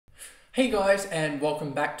Hey guys, and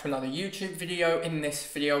welcome back to another YouTube video. In this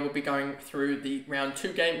video we'll be going through the round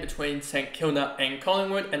 2 game between St Kilda and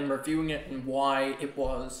Collingwood and reviewing it and why it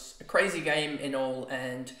was a crazy game in all,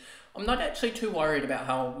 and I'm not actually too worried about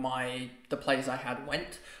how the plays I had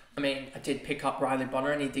went. I mean, I did pick up Riley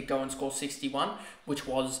Bonner and he did go and score 61, which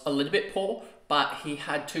was a little bit poor, but he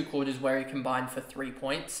had 2 quarters where he combined for 3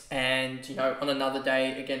 points, and on another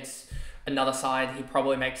day against another side, he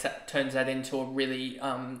probably turns that into a really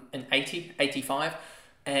an 80, 85.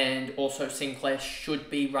 And also Sinclair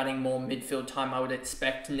should be running more midfield time, I would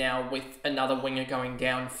expect, now with another winger going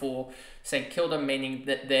down for St Kilda, meaning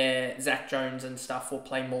that their Zach Jones and stuff will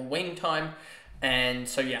play more wing time. And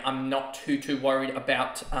so yeah, I'm not too worried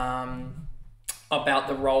about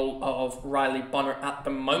the role of Riley Bonner at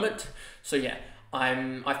the moment. So yeah,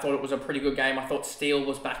 I thought it was a pretty good game. I thought Steele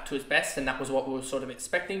was back to his best, and that was what we were sort of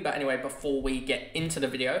expecting. But anyway, before we get into the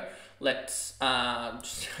video, let's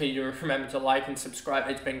just you remember to like and subscribe.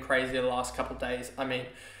 It's been crazy the last couple of days. I mean,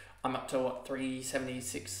 I'm up to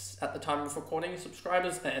 376 at the time of recording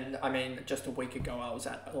subscribers, and I mean, just a week ago I was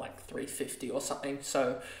at like 350 or something.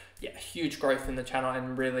 So yeah, huge growth in the channel,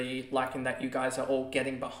 and really liking that you guys are all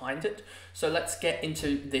getting behind it. So let's get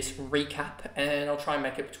into this recap, and I'll try and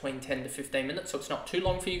make it between 10 to 15 minutes so it's not too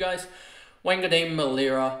long for you guys.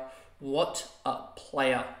 Wanganeen-Malira, what a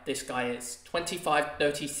player this guy is. 25,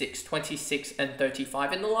 36, 26 and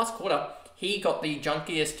 35. In the last quarter, he got the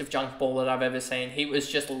junkiest of junk ball that I've ever seen. He was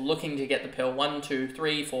just looking to get the pill. 1, 2,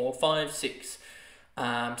 3, 4, 5, 6,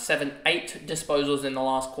 7, 8 disposals in the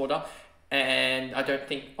last quarter. And I don't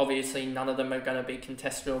think, obviously, none of them are going to be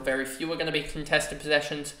contested, or very few are going to be contested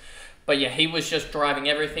possessions. But yeah, he was just driving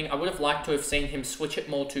everything. I would have liked to have seen him switch it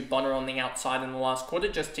more to Bonner on the outside in the last quarter,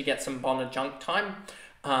 just to get some Bonner junk time.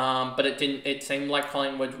 But it didn't. It seemed like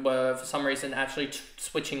Collingwood were, for some reason, actually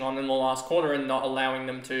switching on in the last quarter and not allowing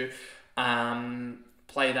them to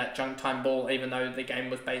play that junk time ball, even though the game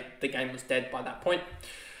was dead by that point.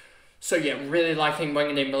 So yeah, really liking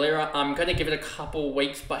Wanganeen-Malira. I'm going to give it a couple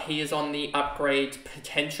weeks, but he is on the upgrade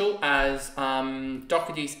potential as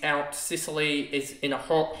Doherty's out, Sicily is in a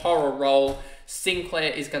horror role,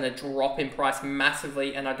 Sinclair is going to drop in price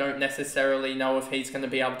massively, and I don't necessarily know if he's going to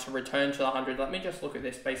be able to return to the 100. Let me just look at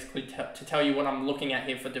this basically to tell you what I'm looking at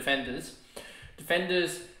here for defenders.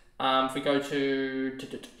 Defenders, if we go to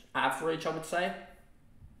average, I would say.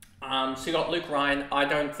 So you got Luke Ryan. I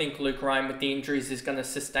don't think Luke Ryan with the injuries is going to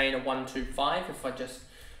sustain a 125 if I just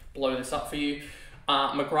blow this up for you.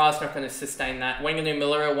 McGrath's not going to sustain that.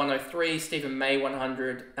 Wanganeen-Malira 103, Stephen May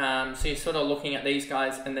 100. So you're sort of looking at these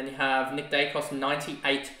guys, and then you have Nick Dacos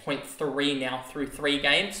 98.3 now through 3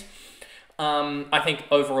 games. I think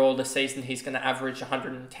overall this season he's going to average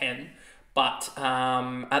 110. But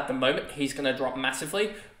at the moment, he's going to drop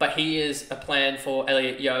massively. But he is a plan for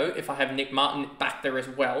Elliot Yeo if I have Nick Martin back there as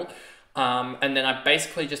well. And then I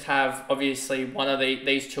basically just have, obviously, one of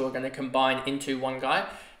these two are going to combine into one guy.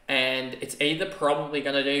 And it's either probably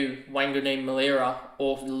going to do Wanganeen-Malira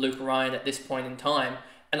or Luke Ryan at this point in time.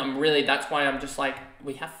 And that's why I'm just like,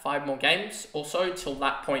 we have 5 more games or so till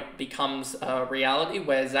that point becomes a reality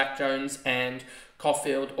where Zach Jones and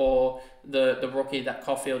Caulfield, or the rookie that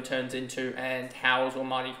Caulfield turns into, and Howes or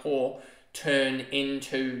Marty Hoare turn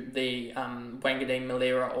into the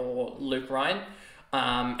Wanganeen-Malira or Luke Ryan.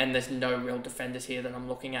 And there's no real defenders here that I'm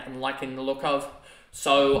looking at and liking the look of.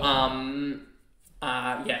 So,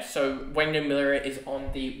 yeah, so Wanganeen-Malira is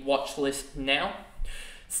on the watch list now.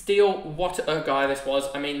 Steele, what a guy this was.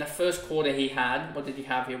 I mean, the first quarter he had, what did he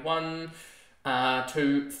have here? 1,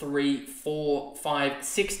 2, 3, 4, 5,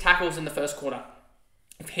 6 tackles in the first quarter.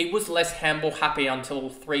 If he was less handball happy until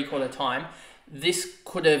 3-quarter time, this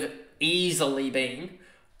could have easily been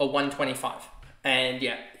a 125. And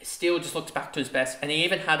yeah, Steele just looks back to his best, and he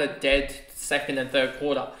even had a dead second and third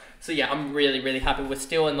quarter. So yeah, I'm really happy with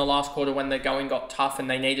Steele in the last quarter when the going got tough and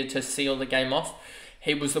they needed to seal the game off.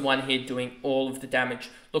 He was the one here doing all of the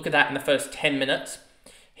damage. Look at that in the first 10 minutes.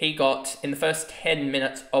 He got, in the first 10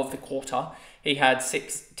 minutes of the quarter, he had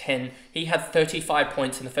 6, 10. He had 35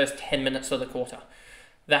 points in the first 10 minutes of the quarter.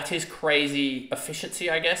 That is crazy efficiency,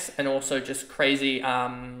 I guess, and also just crazy,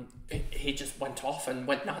 he just went off and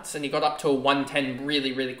went nuts, and he got up to a 110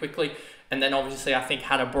 really quickly, and then obviously I think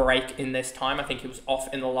had a break in this time. I think he was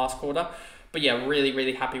off in the last quarter. But yeah,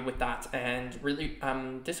 really happy with that, and really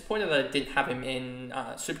disappointed that I didn't have him in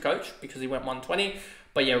Supercoach because he went 120.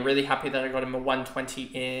 But yeah, really happy that I got him a 120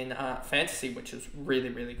 in Fantasy, which is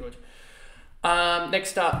really good.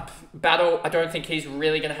 Next up, Battle. I don't think he's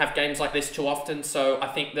really going to have games like this too often. So I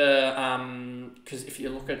think because if you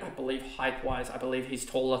look at, I believe height-wise, I believe he's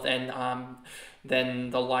taller than than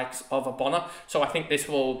the likes of a Bonner. So I think this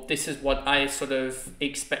is what I sort of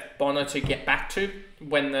expect Bonner to get back to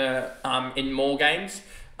when they're in more games.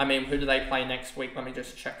 I mean, who do they play next week? Let me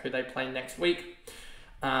just check who they play next week.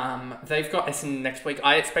 They've got Essendon next week.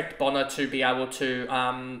 I expect Bonner to be able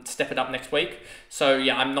to step it up next week. So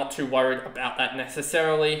yeah, I'm not too worried about that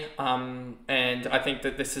necessarily. And I think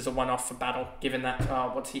that this is a one-off for Battle, given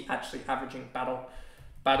that what's he actually averaging?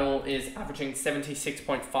 Battle is averaging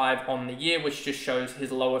 76.5 on the year, which just shows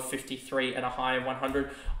his lower 53 and a higher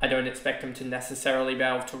 100. I don't expect him to necessarily be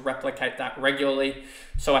able to replicate that regularly.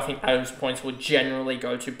 So I think those points will generally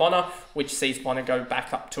go to Bonner, which sees Bonner go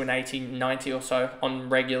back up to an 80, 90 or so on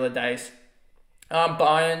regular days.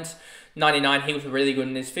 Bynes, 99, he was really good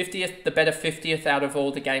in his 50th, the better 50th out of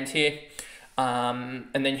all the games here. And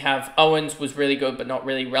then you have Owens was really good, but not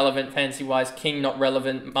really relevant fantasy-wise. King, not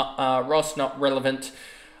relevant. Ross, not relevant.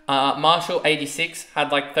 Marshall, 86,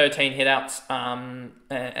 had like 13 hitouts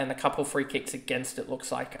and a couple free kicks against, it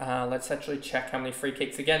looks like. Let's actually check how many free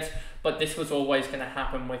kicks against. But this was always going to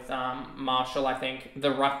happen with Marshall, I think.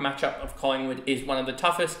 The ruck matchup of Collingwood is one of the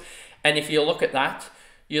toughest. And if you look at that,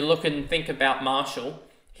 you look and think about Marshall.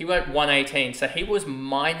 He went 118, so he was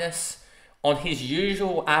minus... On his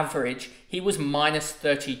usual average, he was minus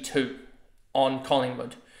 32 on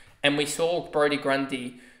Collingwood. And we saw Brodie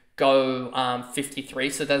Grundy go 53.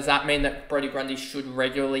 So does that mean that Brodie Grundy should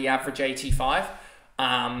regularly average 85?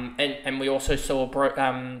 And we also saw,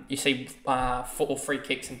 you see 4 free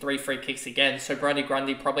kicks and 3 free kicks again. So Brodie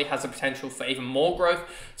Grundy probably has the potential for even more growth.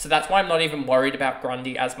 So that's why I'm not even worried about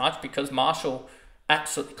Grundy as much, because Marshall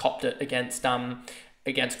absolutely copped it against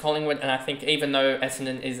Collingwood, and I think even though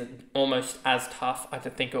Essendon is almost as tough, I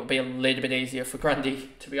think it will be a little bit easier for Grundy,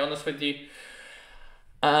 to be honest with you.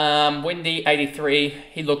 Windy, 83,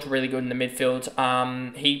 he looked really good in the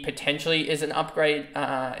midfield. He potentially is an upgrade,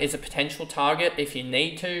 is a potential target if you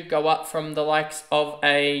need to go up from the likes of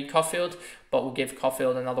a Caulfield, but we'll give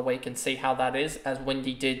Caulfield another week and see how that is, as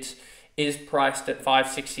Windy is priced at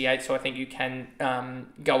 568, so I think you can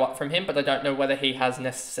go up from him, but I don't know whether he has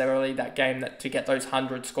necessarily that game that to get those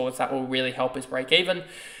 100 scores that will really help his break even.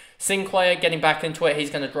 Sinclair, getting back into it,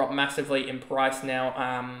 he's going to drop massively in price now.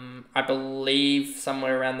 I believe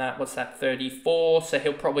somewhere around that, 34, so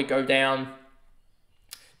he'll probably go down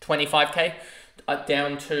 25k,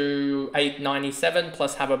 down to 897,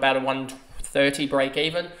 plus have about a 130 break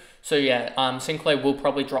even. So yeah, Sinclair will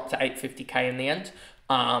probably drop to 850k in the end.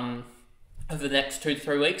 Over the next 2 to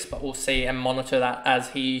 3 weeks, but we'll see and monitor that, as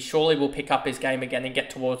he surely will pick up his game again and get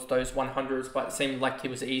towards those 100s, but it seemed like he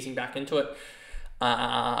was easing back into it.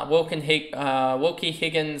 Wilkie,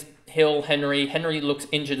 Higgins, Hill, Henry looks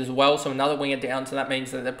injured as well, so another winger down, so that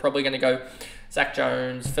means that they're probably going to go Zach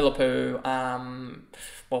Jones, Philippou,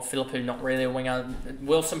 Philippou not really a winger.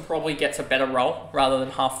 Wilson probably gets a better role rather than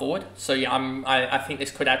half forward. So yeah, I think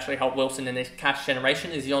this could actually help Wilson in his cash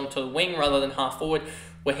generation. Is he onto the wing rather than half forward,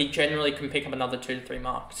 where he generally can pick up another 2 to 3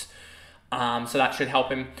 marks. So that should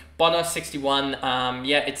help him. Bonner, 61.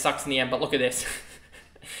 Yeah, it sucks in the end, but look at this.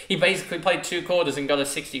 He basically played 2 quarters and got a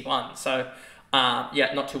 61. So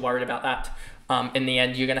yeah, not too worried about that. In the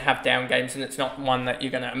end, you're going to have down games, and it's not one that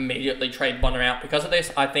you're going to immediately trade Bonner out because of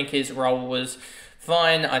this. I think his role was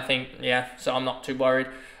fine. I think, yeah, so I'm not too worried.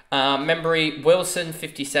 Membry, Wilson,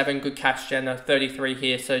 57, good cash gen, 33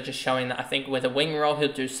 here, so just showing that I think with a wing role,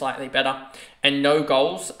 he'll do slightly better. And no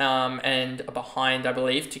goals, and behind, I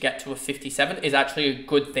believe, to get to a 57 is actually a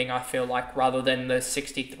good thing, I feel like, rather than the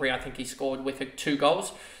 63 I think he scored with 2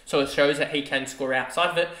 goals. So it shows that he can score outside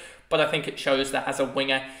of it, but I think it shows that as a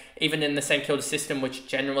winger, even in the St Kilda system, which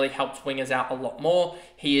generally helps wingers out a lot more,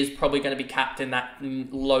 he is probably going to be capped in that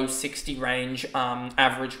low 60 range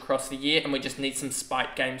average across the year, and we just need some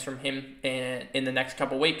spike games from him in the next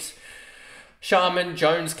couple of weeks. Sharman,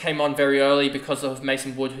 Jones came on very early because of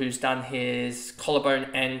Mason Wood, who's done his collarbone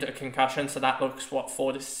and a concussion, so that looks,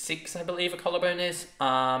 4 to 6, I believe a collarbone is.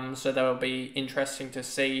 So that will be interesting to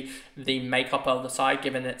see the makeup of the side,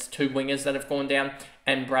 given it's 2 wingers that have gone down,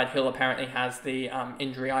 and Brad Hill apparently has the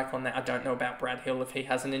injury icon there. I don't know about Brad Hill if he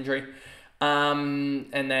has an injury.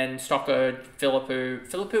 And then Stockard,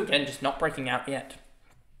 Philippou again, just not breaking out yet.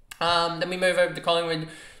 Then we move over to Collingwood.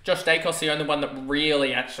 Josh Dacos, the only one that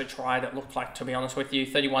really actually tried, it looked like, to be honest with you.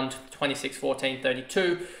 31, 26, 14,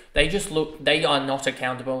 32. They are not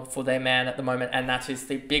accountable for their man at the moment, and that is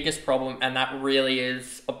the biggest problem, and that really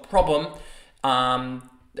is a problem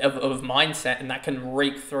of mindset, and that can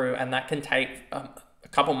reek through, and that can take a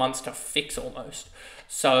couple months to fix almost.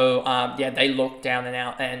 So, yeah, they look down and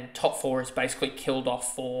out, and top 4 is basically killed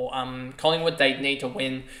off for Collingwood. They need to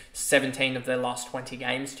win 17 of their last 20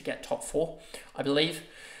 games to get top 4, I believe.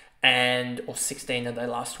 or 16 of their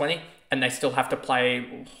last 20, and they still have to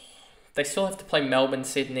play. They still have to play Melbourne,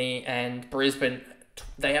 Sydney, and Brisbane.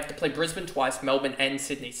 They have to play Brisbane twice, Melbourne and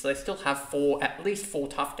Sydney. So they still have at least four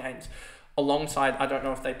tough games. Alongside, I don't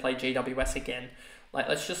know if they play GWS again. Like,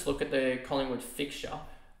 let's just look at the Collingwood fixture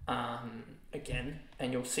again,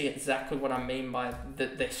 and you'll see exactly what I mean by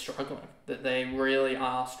that they're struggling. That they really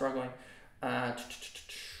are struggling.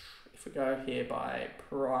 If we go here by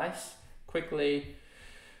price, quickly,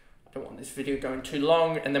 I don't want this video going too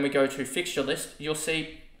long, and then we go to fixture list, you'll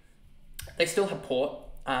see they still have Port.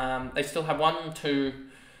 They still have 1, 2,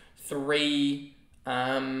 3,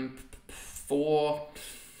 4,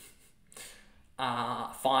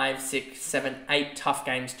 5, 6, 7, 8 tough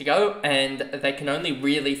games to go, and they can only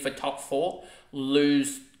really, for top 4,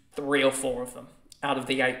 lose 3 or 4 of them out of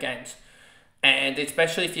the 8 games. And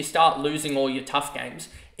especially if you start losing all your tough games,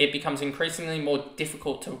 it becomes increasingly more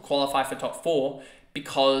difficult to qualify for top 4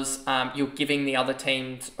 because you're giving the other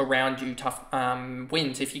teams around you tough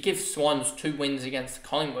wins. If you give Swans 2 wins against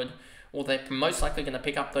Collingwood, well, they're most likely going to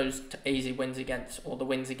pick up those easy wins against, or the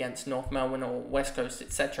wins against North Melbourne or West Coast,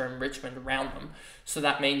 etc., and Richmond around them. So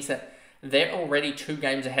that means that they're already 2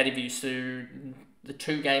 games ahead of you. So the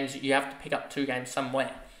 2 games, you have to pick up 2 games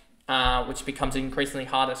somewhere, which becomes increasingly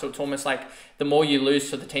harder. So it's almost like the more you lose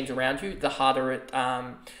to the teams around you, the harder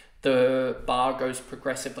the bar goes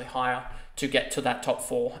progressively higher to get to that top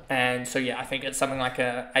 4. And so, yeah, I think it's something like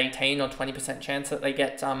a 18 or 20% chance that they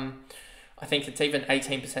get, I think it's even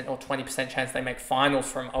 18% or 20% chance they make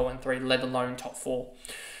finals from 0-3, let alone top 4.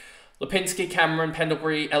 Lipinski, Cameron,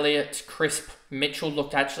 Pendlebury, Elliott, Crisp, Mitchell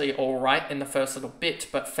looked actually all right in the first little bit,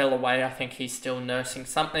 but fell away. I think he's still nursing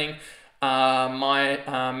something. Maynard,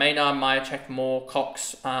 Myercheck, Moore,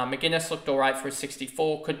 Cox, McGuinness looked all right for a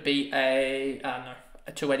 64. Could be a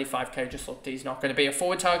 285k, just looked, he's not going to be a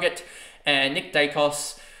forward target. And Nick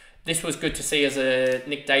Dacos, this was good to see as a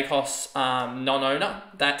Nick Dacos non-owner,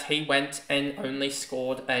 that he went and only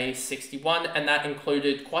scored a 61, and that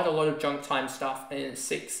included quite a lot of junk time stuff in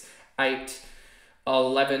 6, 8,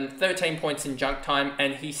 11, 13 points in junk time,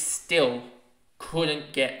 and he still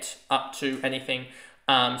couldn't get up to anything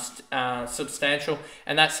substantial.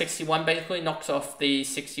 And that 61 basically knocks off the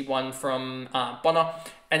 61 from Bonner,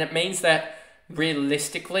 and it means that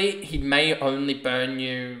realistically, he may only burn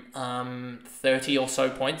you 30 or so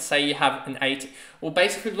points. Say you have an 8. Well,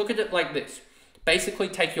 basically, look at it like this. Basically,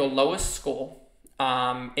 take your lowest score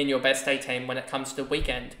in your best 18 when it comes to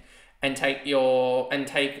weekend, and take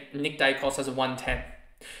Nick Dacos as a 110.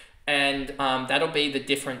 And that'll be the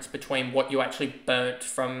difference between what you actually burnt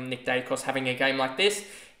from Nick Dacos having a game like this.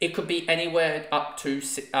 It could be anywhere up to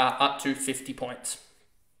 50 points.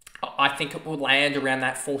 I think it will land around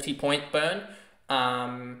that 40-point burn.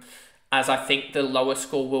 As I think the lowest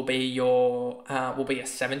score will be a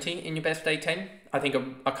 70 in your best 18. I think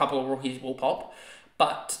a couple of rookies will pop,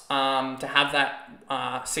 but to have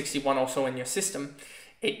that 61 also in your system,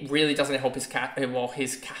 it really doesn't help his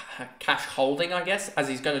cash holding, I guess, as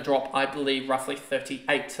he's going to drop, I believe, roughly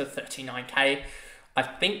 38 to 39k, I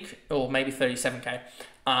think, or maybe 37k,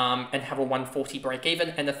 and have a 140 break even,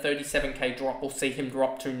 and a 37k drop will see him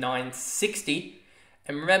drop to 960.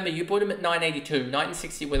 And remember, you bought him at 982,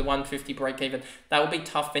 960 with a 150 break even. That will be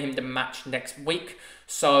tough for him to match next week.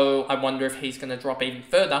 So I wonder if he's going to drop even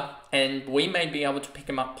further. And we may be able to pick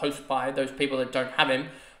him up post-buy, those people that don't have him,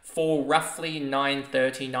 for roughly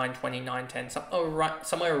 930, 920, 910,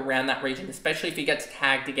 somewhere around that region, especially if he gets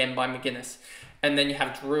tagged again by McGuinness. And then you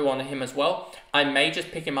have Drew on him as well. I may just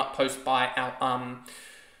pick him up post-buy out,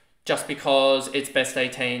 just because it's best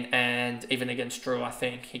 18, and even against Drew, I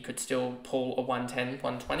think he could still pull a 110,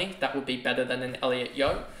 120. That would be better than an Elliott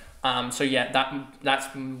Yeo. So yeah, that's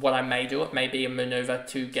what I may do. It may be a maneuver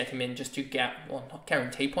to get him in, just to get, well, not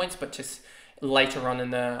guarantee points, but just later on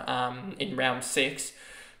in the in round 6,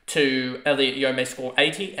 to Elliott Yeo may score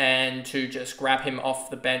 80, and to just grab him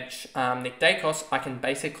off the bench, Nick Dacos, I can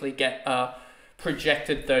basically get a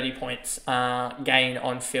projected 30 points gain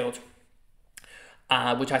on field.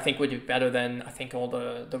 Which I think would be better than, I think, all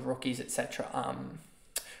the rookies, etc.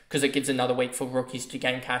 Because it gives another week for rookies to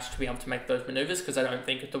gain cash to be able to make those maneuvers, because I don't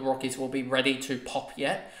think the rookies will be ready to pop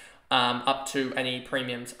yet up to any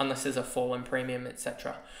premiums, unless there's a fall in premium,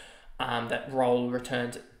 etc. That roll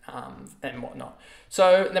returns and whatnot.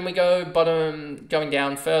 So then we go going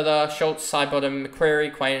down further. Schultz, side bottom,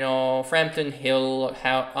 McCreary, Quaynor, Frampton, Hill,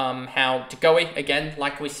 Howe, DeGoey. Again,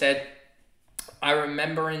 like we said, I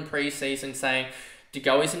remember in pre-season saying,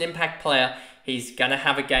 DeGoey is an impact player. He's going to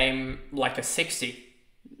have a game like a 60.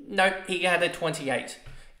 No, he had a 28.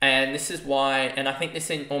 And this is why, and I think this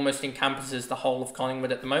almost encompasses the whole of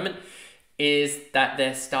Collingwood at the moment. is that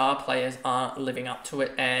their star players aren't living up to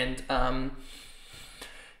it. And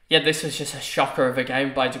yeah, this was just a shocker of a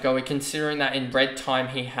game by De Goey, considering that in red time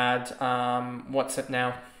he had, what's it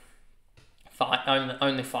now?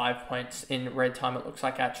 Only 5 points in red time, it looks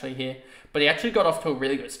like, actually, here. But he actually got off to a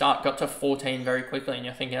really good start, got to 14 very quickly, and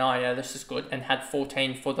you're thinking, oh yeah, this is good, and had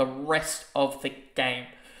 14 for the rest of the game.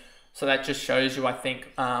 So that just shows you, I think,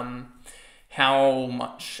 how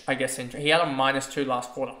much, I guess, he had a -2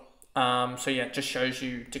 last quarter. So yeah, it just shows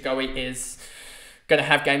you De Goey is going to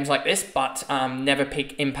have games like this, but never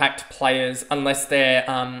pick impact players unless they're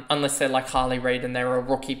like Harley Reid and they're a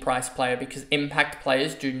rookie price player, because impact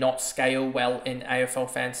players do not scale well in AFL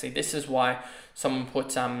fantasy. This is why someone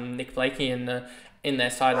put Nick Blakey in their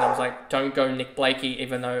side, and I was like, don't go Nick Blakey,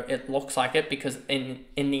 even though it looks like it, because in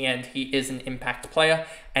the end he is an impact player,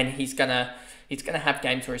 and he's gonna have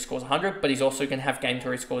games where he scores 100, but he's also gonna have games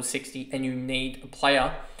where he scores 60, and you need a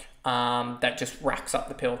player that just racks up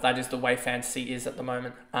the pill. That is the way fantasy is at the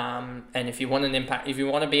moment. And if you want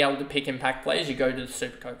to be able to pick impact players, you go to the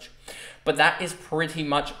Supercoach. But that is pretty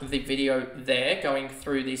much the video there, going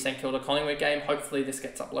through the St Kilda Collingwood game. Hopefully this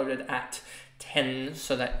gets uploaded at 10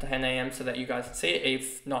 a.m. so that you guys can see it.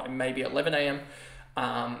 If not, maybe 11 a.m.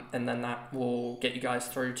 And then that will get you guys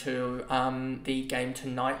through to the game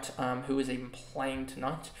tonight. Who is even playing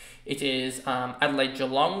tonight? It is Adelaide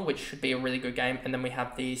Geelong, which should be a really good game. And then we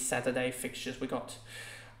have the Saturday fixtures. We got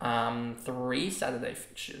 3 Saturday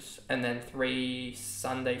fixtures and then 3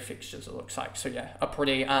 Sunday fixtures, it looks like. So yeah, a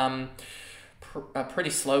pretty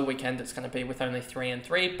slow weekend it's going to be, with only 3 and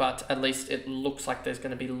 3, but at least it looks like there's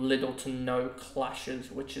going to be little to no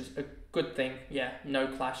clashes, which is a good thing. Yeah, no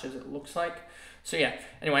clashes, it looks like. So yeah,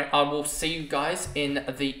 anyway, I will see you guys in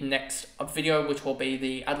the next video, which will be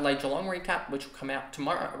the Adelaide Geelong recap, which will come out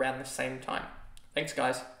tomorrow around the same time. Thanks,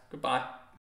 guys. Goodbye.